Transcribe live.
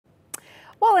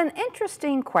Well, an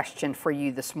interesting question for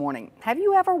you this morning. Have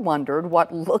you ever wondered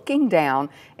what looking down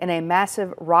in a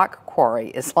massive rock quarry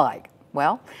is like?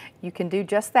 Well, you can do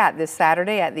just that this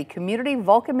Saturday at the Community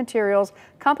Vulcan Materials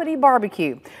Company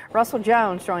Barbecue. Russell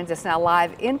Jones joins us now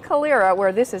live in Calera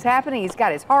where this is happening. He's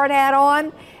got his hard hat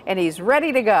on and he's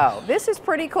ready to go. This is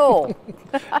pretty cool.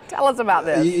 Tell us about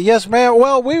this. Yes, ma'am.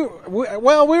 Well, we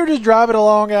were just driving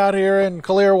along out here in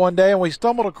Calera one day and we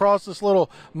stumbled across this little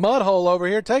mud hole over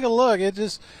here. Take a look.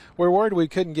 We're worried we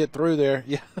couldn't get through there.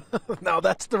 Yeah, no,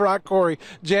 that's the rock quarry,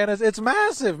 Janice. It's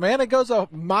massive, man. It goes a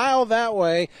mile that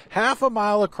way, half a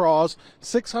mile across,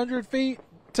 600 feet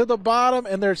to the bottom,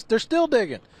 and they're still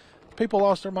digging. People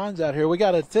lost their minds out here. We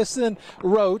got a Thyssen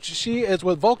Roach. She is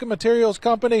with Vulcan Materials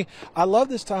Company. I love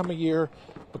this time of year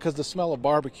because the smell of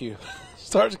barbecue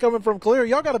starts coming from Calera.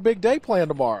 Y'all got a big day planned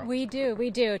tomorrow. We do.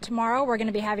 Tomorrow we're going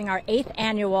to be having our 8th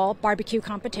annual barbecue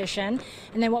competition.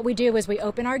 And then what we do is we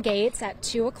open our gates at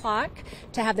 2 o'clock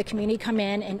to have the community come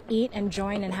in and eat and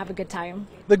join and have a good time.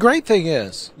 The great thing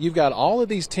is you've got all of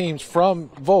these teams from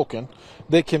Vulcan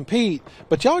that compete,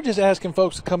 but y'all are just asking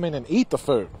folks to come in and eat the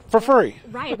food for free.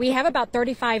 Right. We have about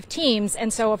 35 teams,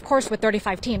 and so of course with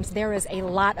 35 teams there is a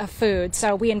lot of food.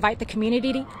 So we invite the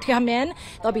community to come in.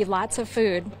 There'll be lots of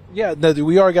food. Yeah,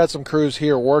 we already got some crews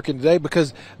here working today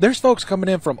because there's folks coming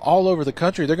in from all over the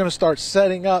country. They're going to start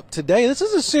setting up today. This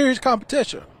is a serious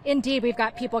competition. Indeed, we've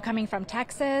got people coming from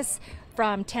Texas,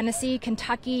 from Tennessee,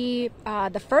 Kentucky.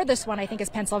 The furthest one I think is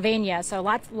Pennsylvania. So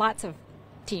lots of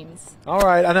teams. All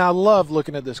right, and I love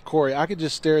looking at this quarry. I could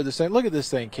just stare at this thing. Look at this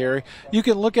thing, Carrie. You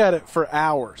can look at it for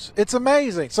hours. It's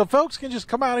amazing. So folks can just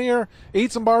come out here,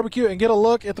 eat some barbecue, and get a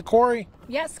look at the quarry.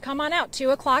 Yes, come on out.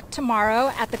 2 o'clock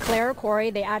tomorrow at the Calera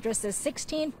Quarry. The address is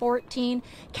 1614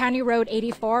 County Road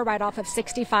 84, right off of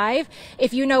 65.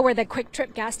 If you know where the Quick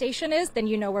Trip gas station is, then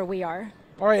you know where we are.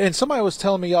 All right, and somebody was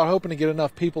telling me y'all hoping to get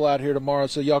enough people out here tomorrow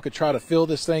so y'all could try to fill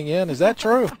this thing in. Is that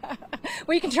true?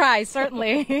 We can try,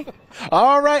 certainly.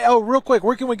 All right. Oh, real quick,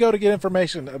 where can we go to get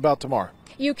information about tomorrow?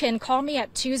 You can call me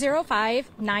at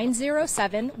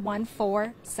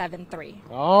 205-907-1473.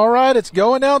 All right, it's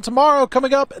going down tomorrow.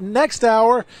 Coming up next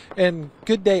hour and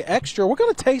Good Day Extra, we're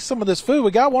going to taste some of this food.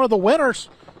 We got one of the winners.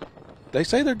 They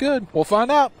say they're good. We'll find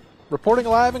out. Reporting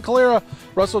live in Calera,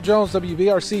 Russell Jones,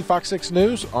 WVRC Fox 6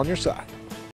 News, on your side.